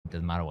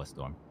Doesn't matter what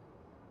storm.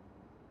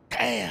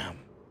 Damn.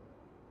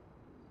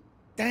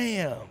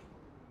 Hey,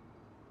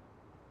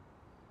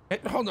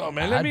 hold on,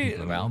 man. Let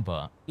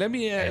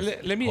me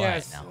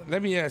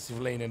ask if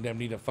Lane and them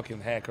need a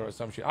fucking hacker or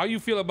some shit. How you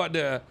feel about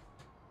the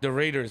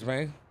Raiders,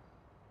 man?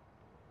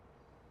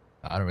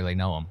 I don't really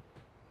know them.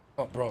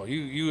 Oh, bro,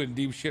 you in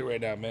deep shit right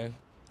now, man.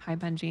 Hi,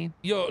 Benji.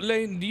 Yo,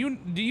 Lane,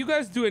 do you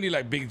guys do any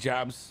like big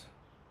jobs?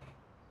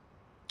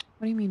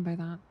 What do you mean by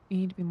that? You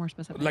need to be more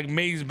specific. Like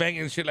maze bank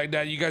and shit like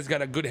that. You guys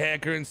got a good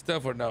hacker and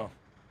stuff, or no?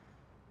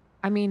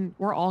 I mean,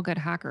 we're all good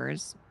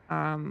hackers.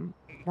 We're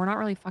not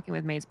really fucking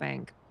with Maze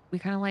Bank. We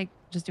kind of like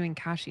just doing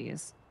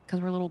cashies because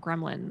we're little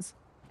gremlins.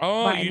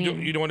 Oh, but,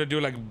 you don't want to do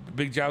like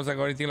big jobs like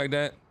or anything like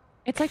that?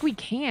 It's like we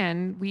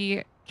can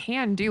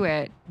do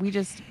it.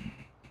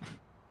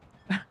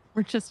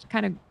 We're just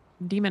kind of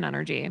demon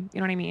energy. You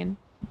know what I mean?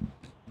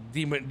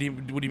 Demon.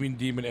 What do you mean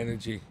demon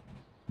energy?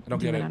 I don't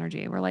get it. Demon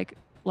energy. We're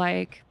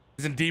like.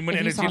 Isn't demon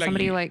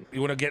energy like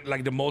you want to get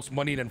like the most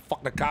money, then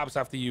fuck the cops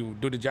after you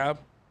do the job?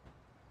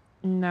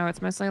 No,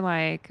 it's mostly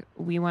like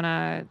we want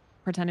to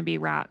pretend to be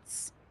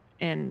rats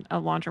in a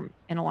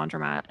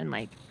laundromat and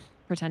like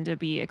pretend to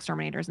be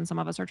exterminators, and some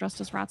of us are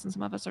dressed as rats and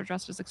some of us are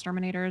dressed as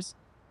exterminators,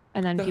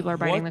 and then people are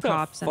biting the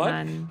cops fuck?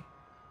 And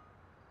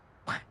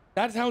then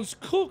that sounds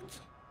cooked.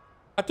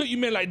 I thought you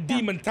meant like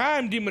demon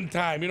time,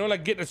 you know,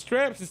 like get the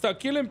straps and start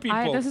killing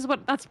people. That's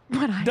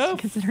what I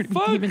consider to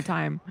be demon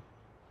time.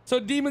 So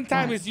demon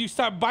time is you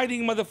start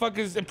biting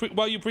motherfuckers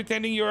while you're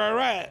pretending you're a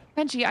rat.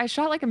 Benji, I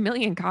shot like 1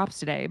 million cops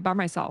today by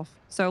myself.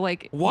 So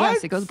like, what?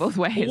 Yes, it goes both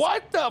ways.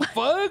 What the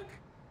fuck?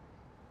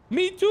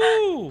 Me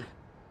too.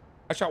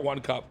 I shot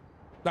 1 cop.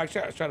 I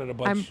shot at a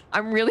bunch.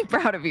 I'm really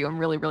proud of you. I'm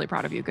really, really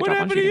proud of you. Good job. What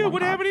happened to you?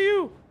 What happened to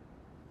you?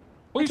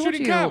 What are you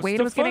shooting cops?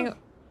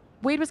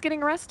 Wade was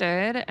getting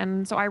arrested,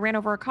 and so I ran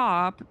over a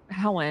cop,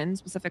 Helen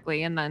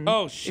specifically, and then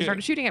she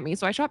started shooting at me,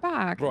 so I shot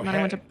back. Bro, and then I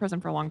went to prison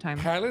for a long time.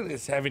 Helen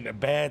is having a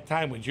bad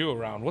time with you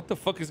around. What the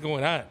fuck is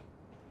going on?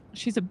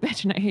 She's a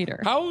bitch and I hate her.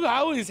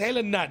 How is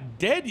Helen not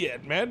dead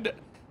yet, man?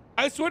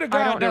 I swear to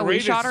God, I don't know. We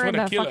shot her in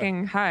the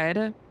fucking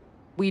head.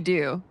 We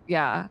do.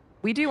 Yeah.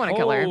 We do want to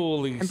kill her.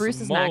 And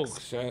Bruce is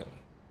next. Shit.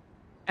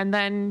 And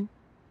then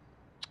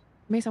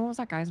Mason, what was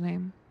that guy's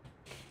name?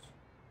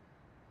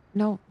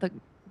 No, the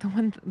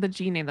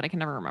G name that I can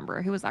never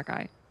remember. Who was that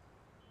guy?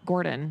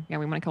 Gordon. Yeah,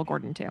 we want to kill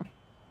Gordon too.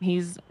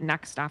 He's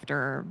next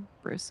after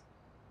Bruce.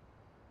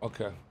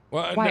 Okay.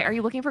 Well, why are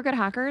you looking for good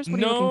hackers? What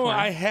are you looking for?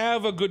 I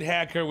have a good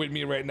hacker with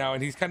me right now,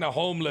 and he's kind of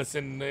homeless,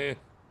 and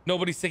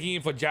nobody's taking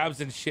him for jobs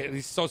and shit.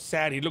 He's so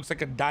sad. He looks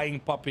like a dying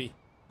puppy.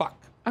 Fuck.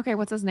 Okay,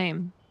 what's his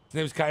name? His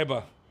name's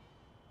Kaiba.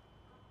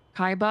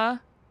 Kaiba?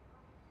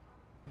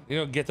 You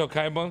know Ghetto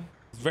Kaiba?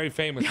 He's very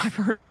famous.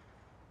 Yeah,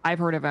 I've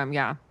heard of him.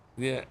 Yeah.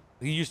 Yeah.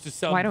 He used to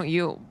sell. Why don't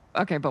you?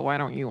 Okay, but why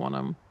don't you want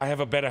him? I have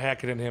a better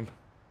hacker than him.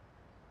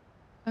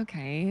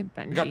 Okay,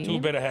 Benji. I got 2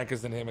 better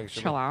hackers than him,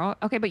 actually. Chill out.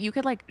 Okay, but you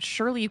could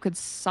surely you could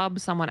sub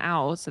someone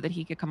out so that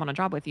he could come on a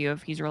job with you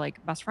if he's your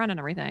best friend and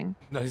everything.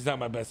 No, he's not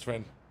my best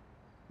friend.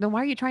 Then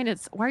why are you trying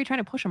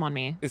to push him on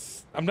me?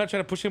 I'm not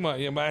trying to push him on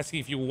you. I'm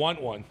asking if you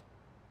want one.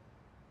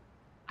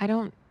 I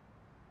don't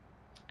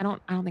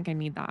think I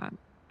need that.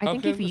 I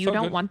think if you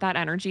don't want that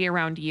energy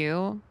around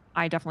you,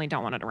 I definitely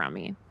don't want it around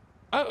me.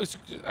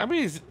 I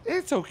mean,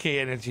 it's okay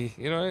energy.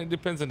 You know, it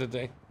depends on the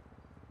day.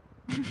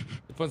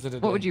 Depends on the day.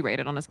 What would you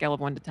rate it on a scale of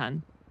 1 to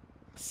 10?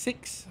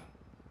 6.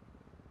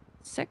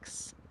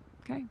 6?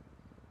 Okay.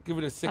 Give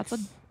it a 6.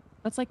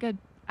 That's like a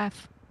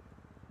F.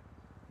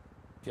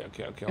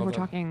 Okay. If we're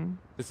talking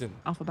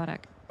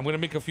alphabetic. I'm going to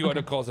make a few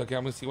other calls, okay?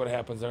 I'm going to see what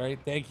happens, all right?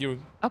 Thank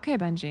you. Okay,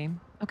 Benji.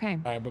 Okay.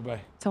 All right,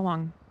 bye-bye. So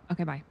long.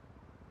 Okay, bye.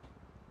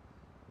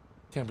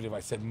 Can't believe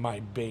I said my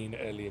bane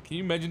earlier. Can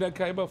you imagine that,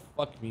 Kaiba?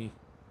 Fuck me.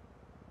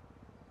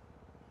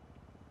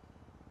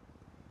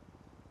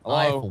 Hello?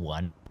 I, for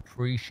one,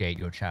 appreciate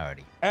your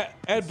charity.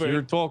 Edbert. So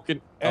you're talking.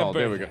 Edbert,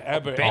 there we go.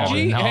 Edbert.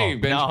 Benji? Oh, no, hey,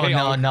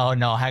 Benji.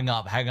 No. Hang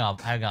up.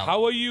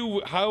 How are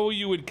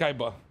you with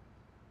Kaiba?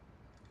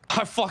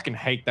 I fucking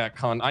hate that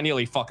cunt. I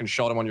nearly fucking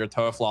shot him on your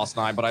turf last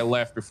night, but I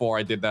left before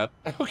I did that.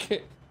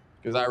 Okay.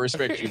 Because I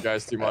respect you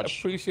guys too much. I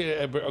appreciate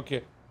it, Edbert.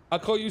 Okay. I'll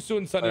call you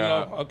soon,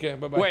 son-in-law. Okay,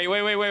 bye-bye. Wait.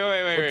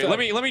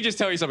 Let me just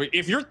tell you something.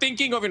 If you're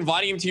thinking of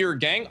inviting him to your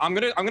gang, I'm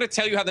gonna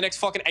tell you how the next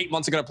fucking 8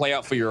 months are gonna play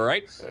out for you, all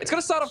right? It's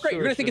gonna start off great.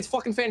 You're gonna think it's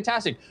fucking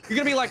fantastic. You're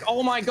gonna be like,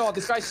 oh my god,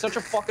 this guy's such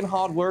a fucking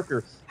hard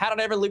worker. How did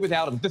I ever live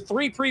without him? The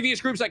 3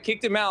 previous groups that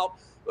kicked him out,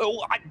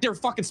 they're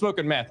fucking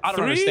smoking meth. I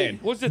don't understand.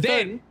 What's the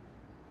third?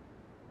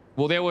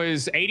 Well, there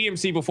was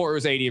ADMC before it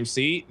was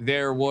ADMC.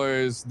 There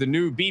was the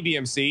new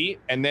BBMC,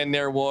 and then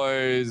there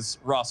was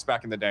Russ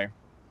back in the day.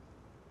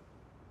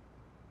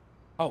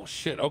 Oh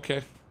shit,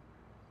 okay.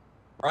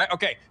 Right,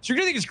 okay. So you're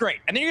gonna think it's great.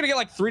 And then you're gonna get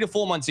like 3 to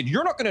 4 months in.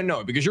 You're not gonna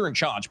know because you're in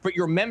charge, but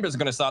your members are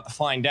gonna start to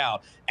find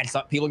out. And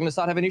people are gonna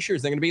start having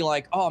issues. They're gonna be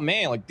like, oh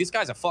man, like this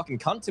guy's a fucking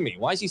cunt to me.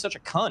 Why is he such a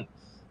cunt?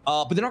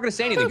 But they're not going to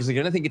say anything because they're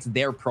going to think it's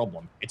their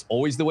problem. It's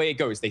always the way it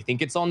goes. They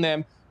think it's on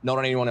them, not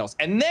on anyone else.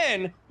 And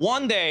then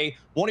one day,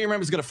 one of your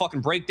members is going to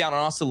fucking break down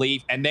and ask to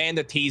leave, and then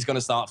the tea's going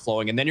to start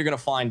flowing, and then you're going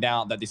to find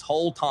out that this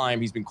whole time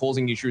he's been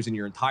causing issues in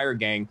your entire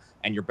gang,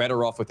 and you're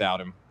better off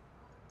without him.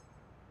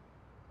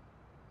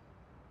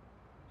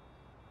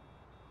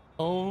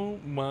 Oh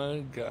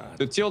my god.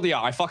 The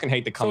TLDR, I fucking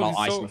hate to come out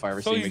ice him if I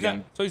ever see him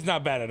again. So he's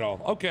not bad at all.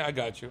 Okay, I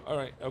got you. All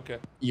right, okay.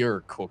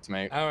 You're cooked,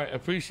 mate. All right,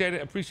 appreciate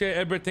it. Appreciate it,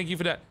 Edward. Thank you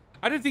for that.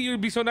 I didn't think you'd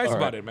be so nice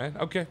about it, man.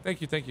 Okay,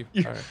 thank you.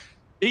 All right.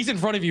 He's in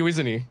front of you,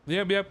 isn't he?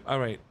 Yep. All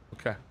right.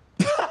 Okay.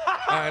 All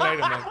right,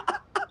 later, man.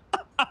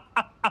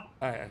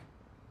 All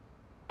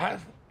right.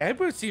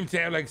 Edward seems to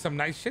have like some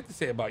nice shit to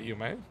say about you,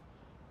 man.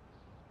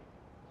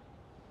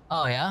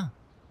 Oh yeah.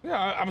 Yeah,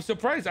 I'm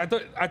surprised. I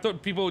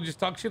thought people would just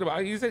talk shit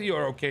about you. He said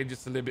you're okay,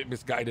 just a little bit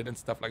misguided and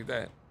stuff like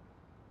that.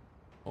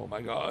 Oh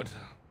my god.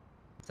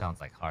 Sounds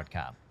like hard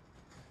cap.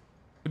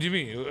 What do you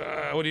mean?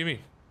 What do you mean?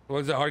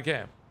 What's a hard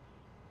cap?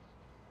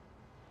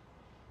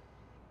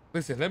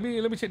 Listen, let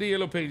me check the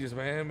yellow pages,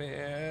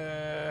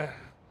 man.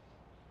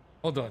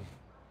 Hold on.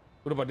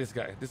 What about this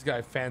guy? This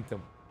guy,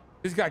 Phantom.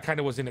 This guy kind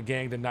of was in a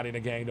gang, then not in a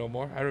gang no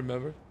more. I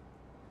remember.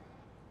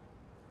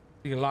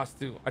 I think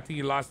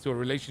he lost to a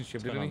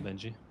relationship, What's didn't going he? on,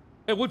 Benji?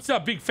 Hey, what's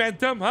up, Big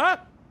Phantom? Huh?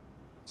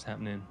 What's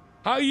happening?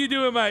 How you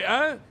doing, mate?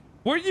 Huh?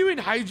 Weren't you in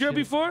Hydra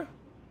before?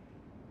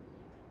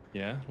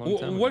 Yeah, long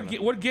time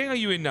ago. What gang are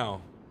you in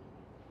now?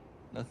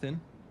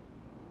 Nothing.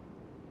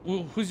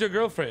 Who's your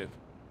girlfriend?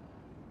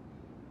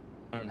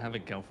 I don't have a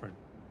girlfriend.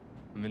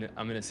 I'm in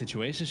a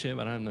situationship.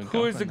 I don't have no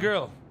girlfriend. Who is the now.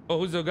 girl? Oh,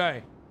 who's the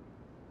guy?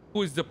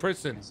 Who is the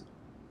person?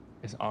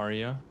 It's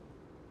Arya.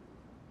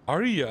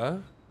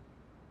 Arya?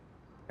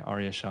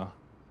 Arya Shah.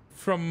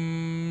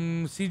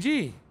 From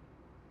CG?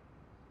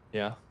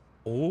 Yeah.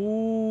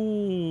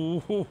 Oh.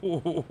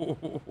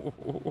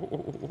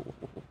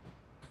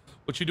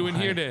 What you doing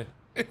here then?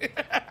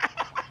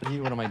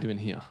 What am I doing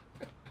here?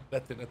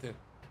 Nothing.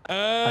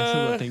 I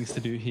still have things to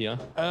do here.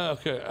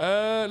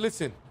 Okay.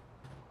 Listen,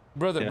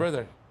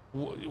 brother.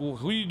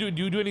 Who you do?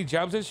 Do you do any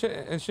jobs and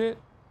shit?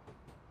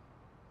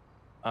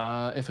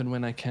 If and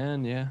when I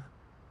can, yeah.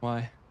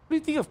 Why? What do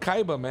you think of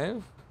Kaiba,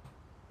 man?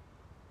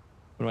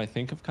 What do I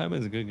think of Kaiba?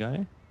 He's a good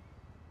guy.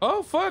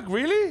 Oh fuck,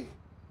 really?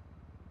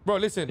 Bro,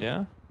 listen.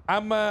 Yeah.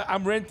 I'm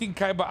renting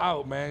Kaiba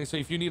out, man. So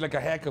if you need like a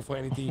hacker for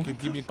anything, you can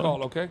give me a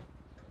call, okay?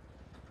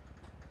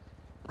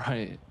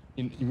 Right.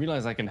 You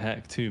realize I can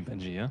hack too,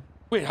 Benji, yeah?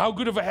 Wait, how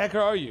good of a hacker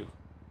are you?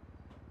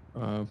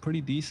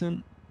 Pretty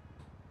decent.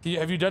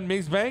 Have you done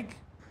Maze Bank?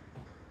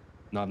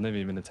 No, I've never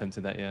even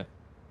attempted that yet.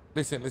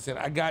 Listen.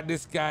 I got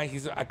this guy.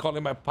 I call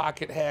him my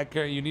pocket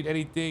hacker. You need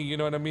anything, you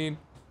know what I mean?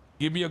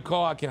 Give me a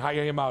call. I can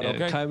hire him out,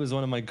 okay? Kaiba's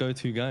one of my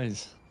go-to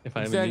guys. If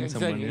I ever need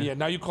someone. Yeah,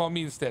 now you call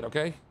me instead,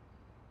 okay?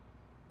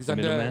 He's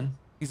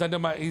under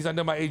my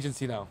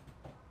agency now.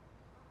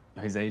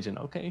 His agent,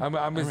 okay.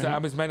 I'm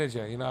his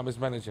manager. You know, I'm his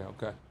manager.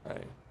 Okay. All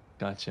right.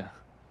 Gotcha.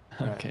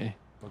 All Okay.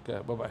 Right.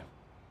 Okay. Bye.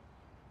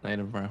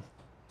 Later, bro.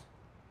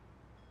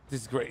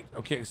 This is great.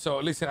 Okay. So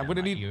listen, I'm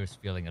gonna need. You're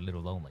feeling a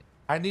little lonely.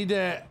 I need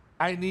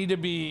to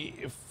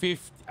be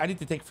 50. I need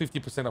to take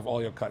 50% of all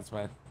your cuts,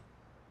 man.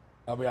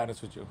 I'll be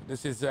honest with you.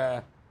 This is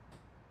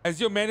as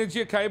your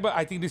manager, Kaiba.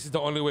 I think this is the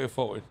only way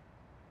forward.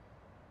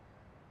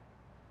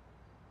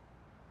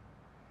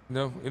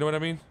 No, you know what I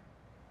mean?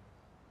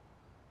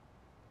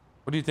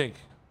 What do you think?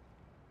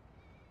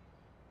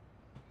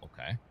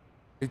 Okay.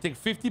 You take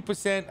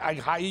 50%, I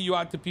hire you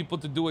out to people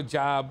to do a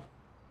job,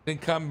 then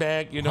come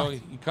back, you know,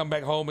 you come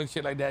back home and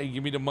shit like that, you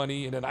give me the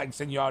money, and then I can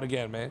send you out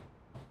again, man.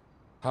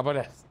 How about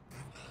that?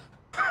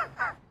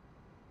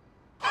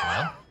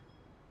 Hello?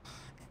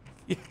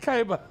 Yeah,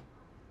 Kaiba.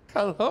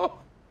 Hello?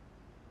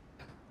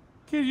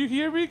 Can you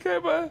hear me,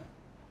 Kaiba?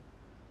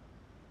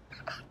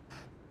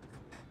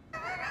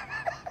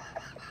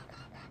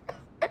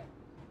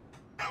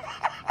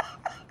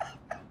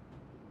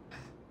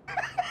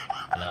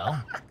 Hello?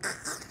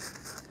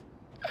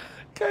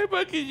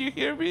 Kaiba, can you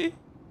hear me?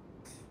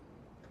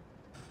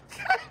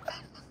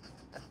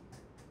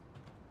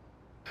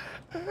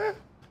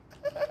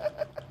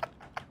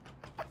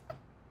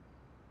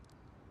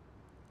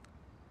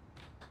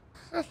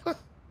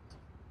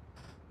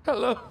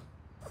 Hello?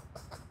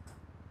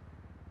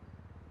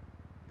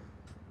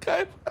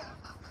 Kaiba?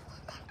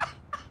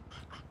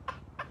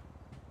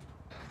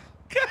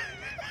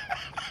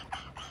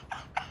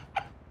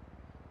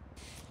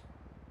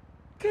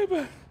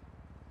 Kaiba?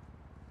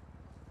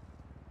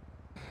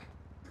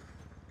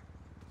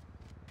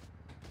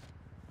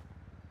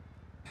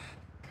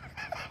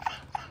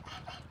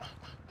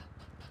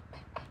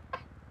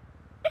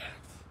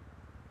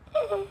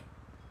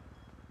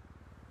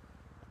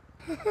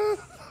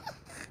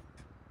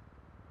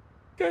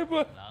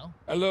 Kaiba? Hello?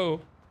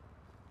 Hello?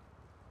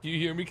 Do you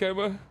hear me,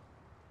 Kaiba?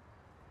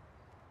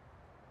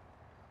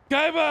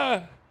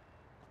 Kaiba!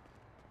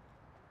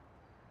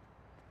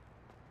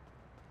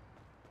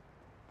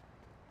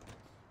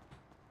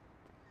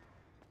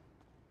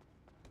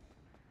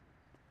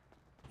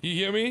 You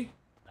hear me?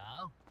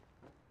 Hello?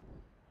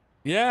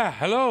 Yeah,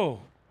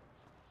 hello.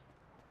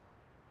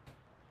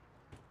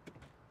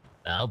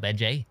 Hello,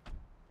 Benji.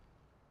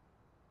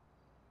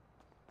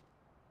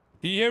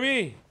 Do you hear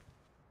me?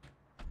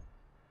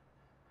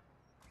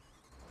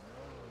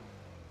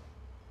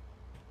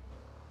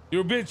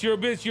 You're a bitch, you're a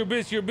bitch, you're a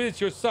bitch, you're a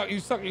bitch, you suck,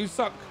 you suck, you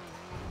suck.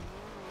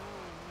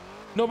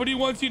 Nobody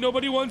wants you,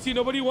 nobody wants you,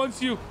 nobody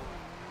wants you.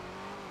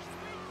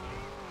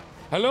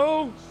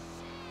 Hello?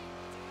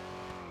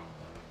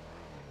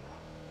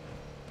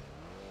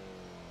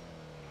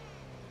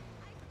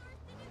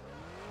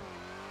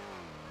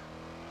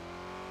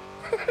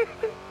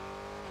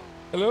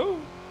 Hello?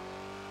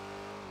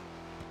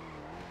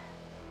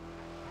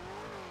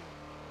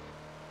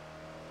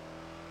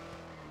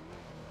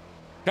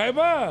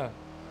 Kaiba!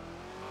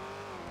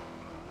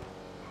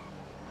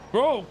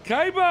 Bro,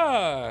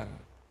 Kaiba!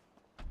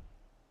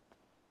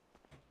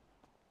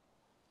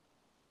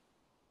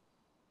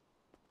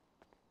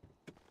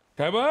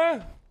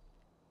 Kaiba?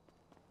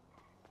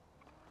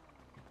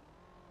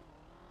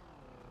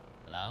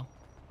 Hello?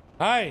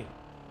 Hi.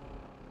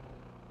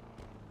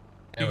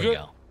 There You we good?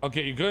 go.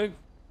 Okay, you good?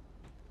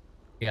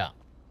 Yeah.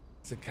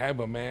 It's a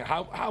Kaiba, man.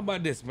 How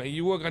about this, man?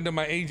 You work under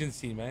my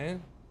agency,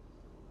 man.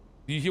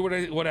 Do you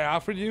hear what I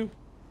offered you?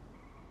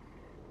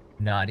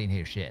 No, I didn't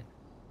hear shit.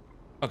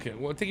 Okay,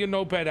 well, take your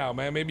notepad out,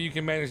 man. Maybe you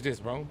can manage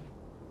this, bro.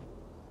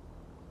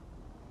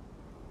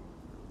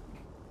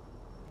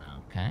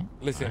 Okay.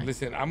 Listen, Alright.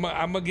 listen. I'm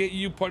gonna get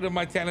you part of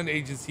my talent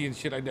agency and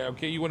shit like that.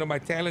 Okay, you one of my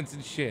talents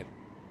and shit.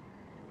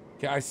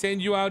 Okay, I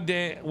send you out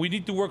there. We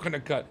need to work on the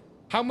cut.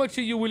 How much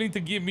are you willing to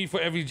give me for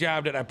every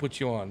job that I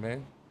put you on,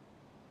 man?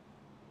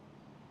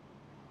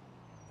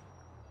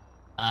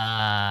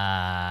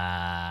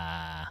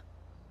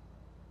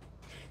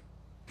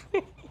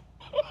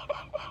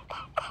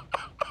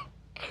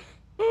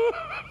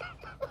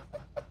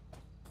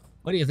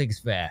 What do you think is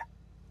fair?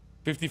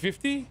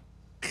 50-50?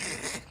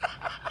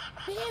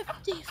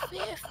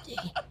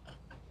 50-50.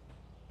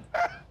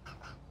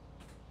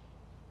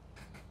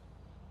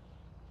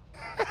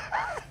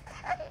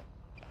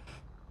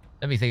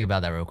 Let me think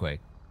about that real quick.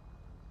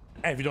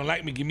 Hey, if you don't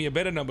like me, give me a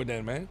better number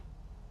then, man.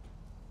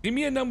 Give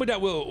me a number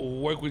that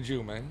will work with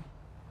you, man.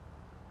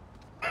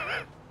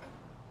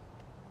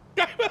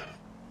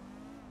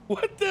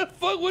 What the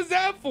fuck was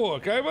that for,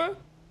 Kaiba?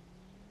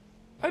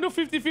 I know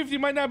 50-50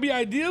 might not be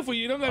ideal for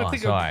you. You don't gotta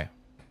take sorry.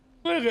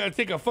 You don't gotta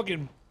take a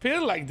fucking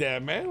pill like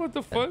that, man. What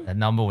the fuck? That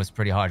number was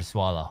pretty hard to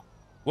swallow.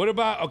 What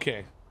about,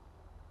 okay.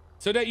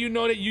 So that you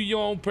know that you're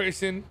your own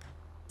person,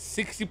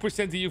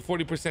 60% to you,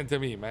 40% to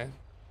me, man.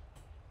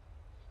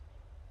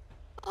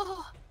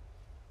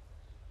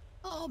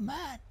 Oh,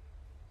 man.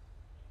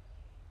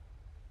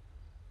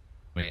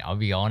 Wait, I'll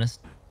be honest.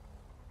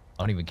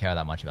 I don't even care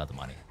that much about the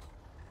money.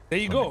 There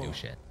you I'm go. gonna do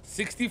shit.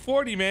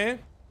 60-40, man.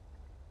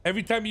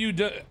 Every time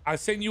I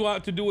send you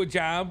out to do a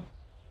job,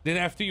 then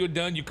after you're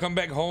done, you come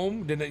back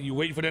home, then you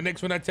wait for the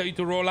next one I tell you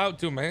to roll out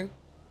to, man.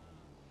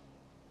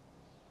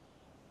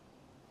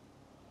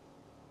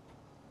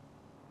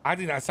 I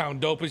think that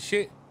sound dope as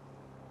shit.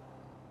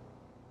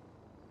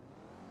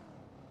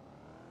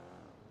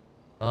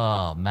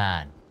 Oh,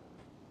 man.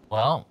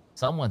 Well,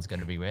 someone's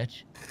gonna be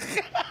rich.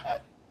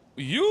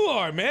 You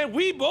are, man.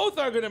 We both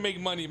are gonna make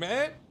money,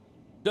 man.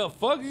 The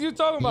fuck are you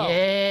talking about?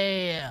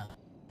 Yeah.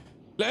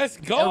 Let's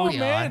go, we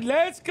man. are.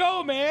 Let's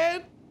go,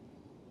 man.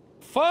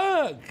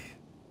 Fuck.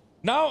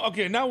 Now,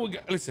 okay, now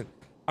listen.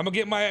 I'm gonna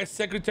get my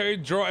secretary,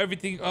 draw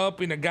everything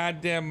up in a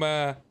goddamn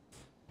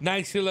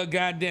nice little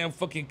goddamn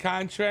fucking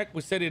contract.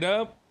 We'll set it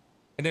up,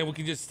 and then we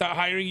can just start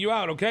hiring you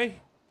out, okay?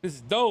 This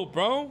is dope,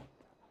 bro.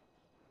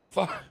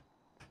 Fuck.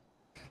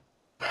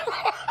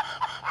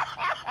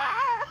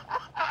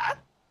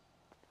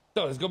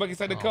 So let's go back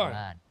inside the car.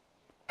 Man.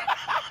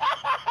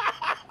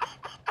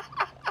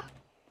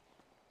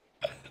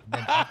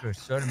 Then after a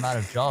certain amount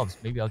of jobs,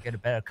 maybe I'll get a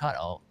better cut.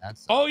 Oh,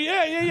 that's. Oh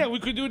yeah. We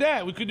could do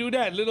that. We could do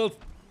that. Little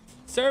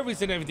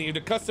service and everything. If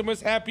the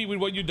customer's happy with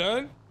what you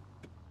done,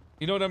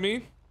 you know what I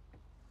mean?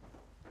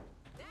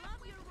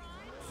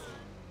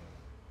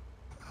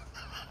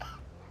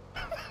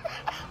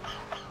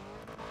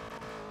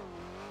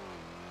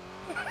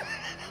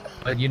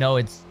 But you know,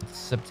 it's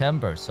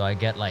September, so I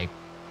get like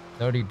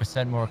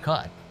 30% more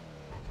cut.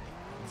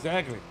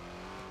 Exactly.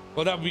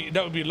 Well, that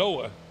would be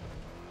lower.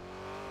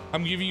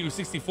 I'm giving you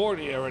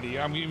 60-40 already.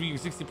 I'm giving you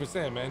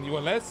 60%, man. You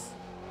want less?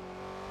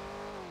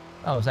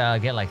 Oh, so I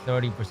get like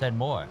 30%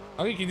 more.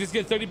 Okay, you can just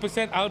get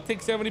 30%. I'll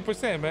take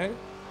 70%, man.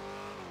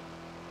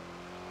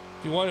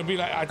 If you want to be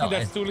like, I think No,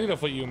 that's it's too little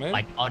for you, man.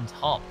 Like on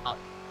top.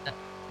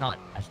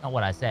 That's not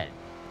what I said.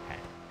 Okay.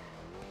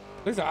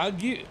 Listen,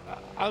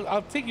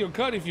 I'll take your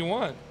cut if you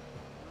want.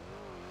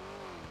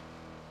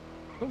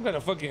 I'm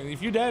gonna fucking,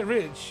 if you're that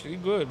rich, you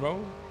good,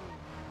 bro.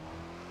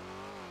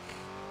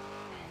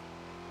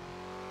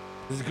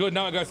 This is good.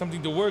 Now I got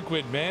something to work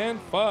with, man.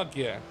 Fuck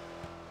yeah.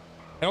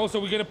 And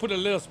also, we're gonna put a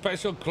little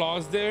special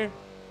clause there.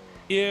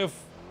 If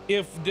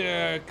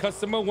the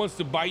customer wants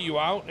to buy you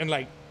out and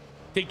like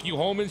take you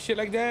home and shit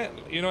like that,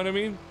 you know what I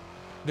mean?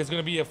 There's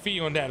gonna be a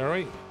fee on that, all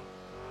right?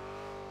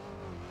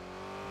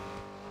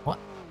 What?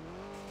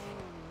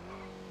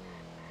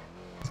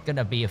 It's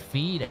gonna be a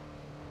fee.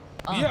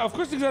 Yeah, of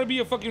course there's gotta be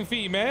a fucking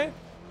fee, man.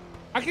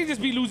 I can't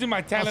just be losing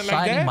my talent like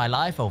signing that. my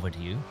life over to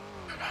you.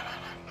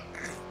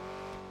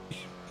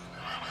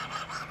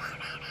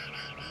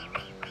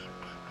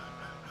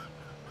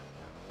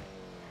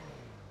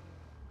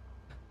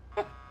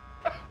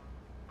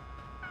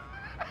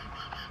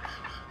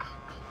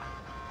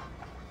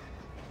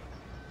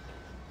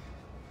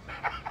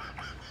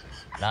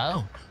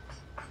 Hello?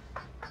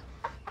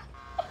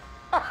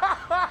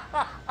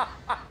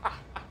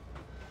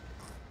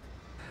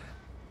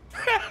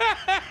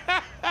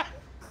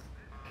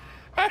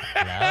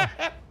 Hello?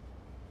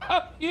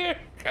 I'm here.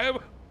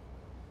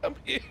 I'm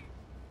here.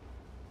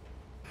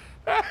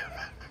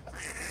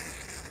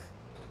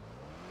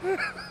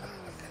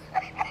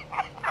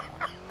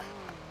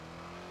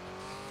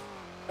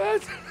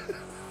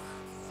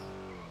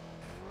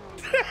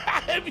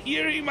 I'm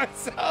hearing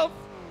myself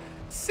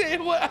say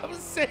what I'm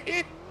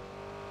saying.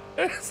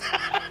 It's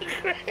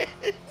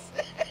crazy.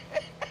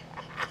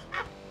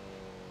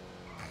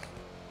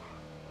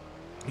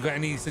 You got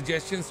any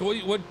suggestions?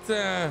 What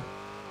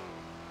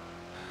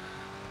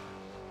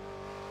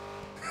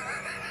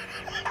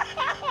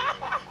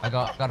I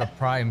got a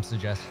prime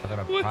suggestion. I got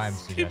a prime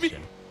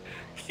suggestion.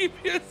 Give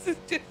me a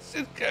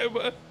suggestion,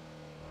 Kaiba.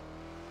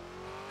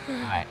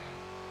 Alright.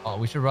 Oh,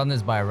 we should run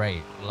this by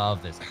Ray.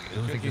 Love this.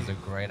 I think it's a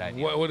great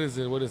idea. What is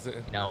it? What is it?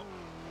 You know,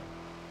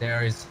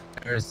 there's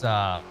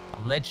a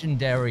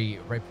legendary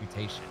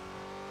reputation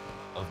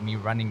of me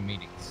running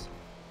meetings.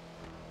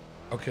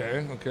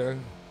 Okay, okay.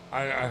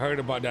 I heard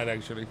about that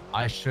actually.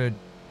 I should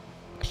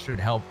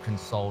help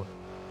consult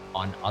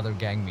on other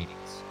gang meetings.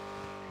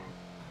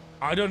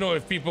 I don't know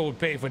if people would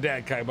pay for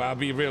that, Kai, but I'll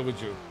be real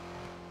with you.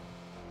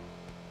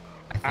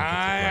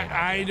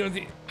 I don't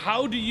think.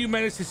 How do you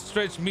manage to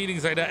stretch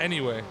meetings like that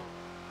anyway?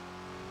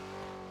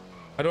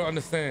 I don't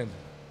understand.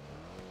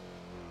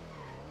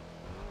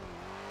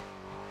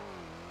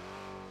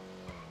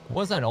 It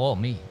wasn't all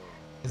me.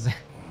 It's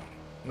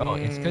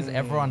because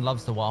everyone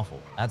loves the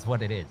waffle. That's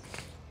what it is.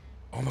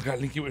 Oh my God,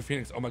 link it with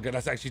Phoenix. Oh my God,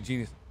 that's actually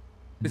genius.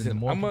 Listen, the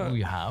more people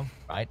you have,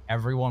 right?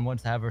 Everyone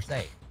wants to have her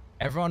say.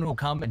 Everyone will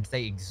come and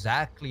say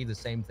exactly the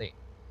same thing.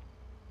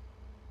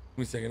 Give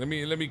me a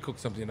second. Let me cook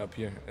something up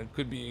here. It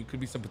could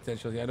be some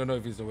potential here. I don't know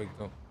if he's awake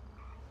though.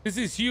 This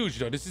is huge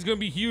though. This is gonna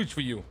be huge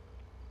for you.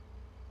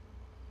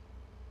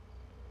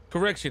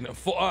 Correction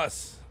for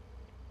us.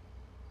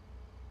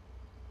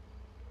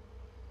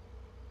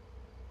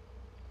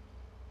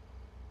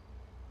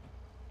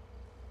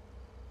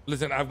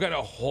 Listen, I've got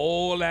a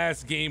whole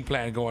ass game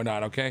plan going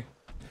on, okay?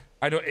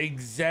 I know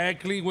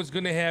exactly what's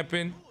gonna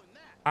happen.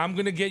 I'm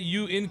gonna get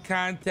you in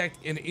contact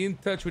and in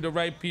touch with the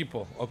right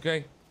people,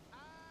 okay?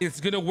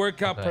 It's gonna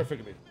work out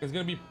perfectly. It's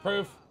gonna be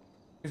perfect.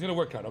 It's gonna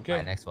work out, okay? All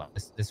right, next one.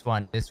 This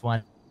one,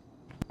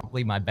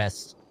 probably my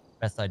best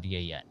idea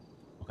yet.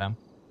 Okay.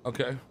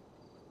 Okay.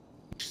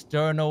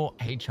 External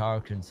HR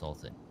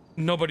consultant.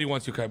 Nobody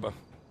wants you, Kaiba.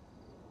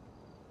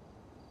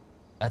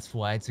 That's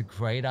why it's a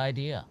great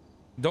idea.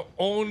 The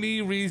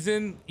only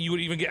reason you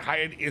would even get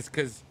hired is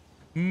because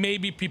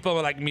maybe people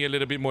like me a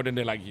little bit more than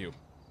they like you.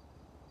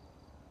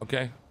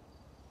 Okay?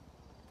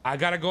 I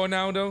gotta go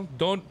now, though.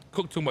 Don't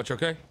cook too much,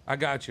 okay? I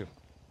got you.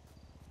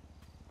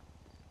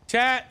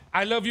 Chat,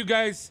 I love you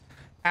guys.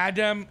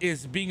 Adam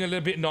is being a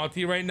little bit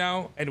naughty right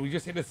now, and we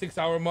just hit the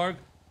 6-hour mark.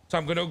 So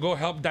I'm gonna go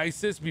help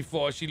Dices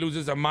before she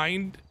loses her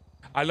mind.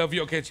 I love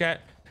you, okay,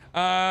 chat?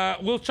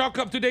 We'll chalk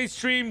up today's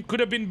stream. Could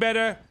have been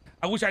better.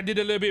 I wish I did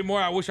a little bit more.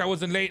 I wish I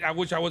wasn't late. I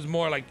wish I was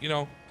more like, you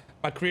know,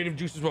 my creative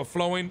juices were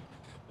flowing.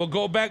 We'll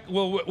go back.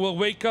 We'll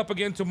wake up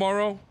again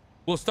tomorrow.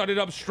 We'll start it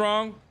up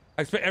strong.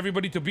 I expect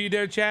everybody to be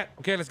there, chat.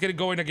 Okay, let's get it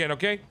going again,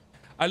 okay?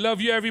 I love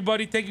you,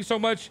 everybody. Thank you so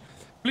much.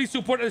 Please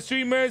support the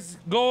streamers.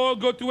 Go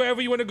to wherever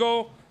you want to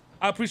go.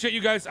 I appreciate you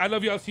guys. I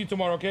love you. I'll see you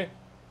tomorrow, okay?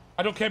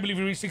 I can't believe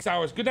we reached 6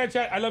 hours. Good night,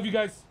 chat. I love you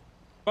guys.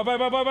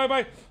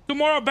 Bye.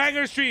 Tomorrow,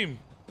 banger stream.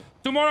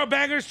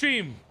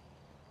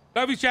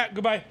 Love you, chat.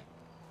 Goodbye.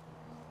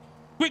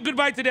 Quick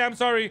goodbye today. I'm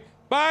sorry.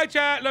 Bye,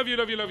 chat. Love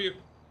you.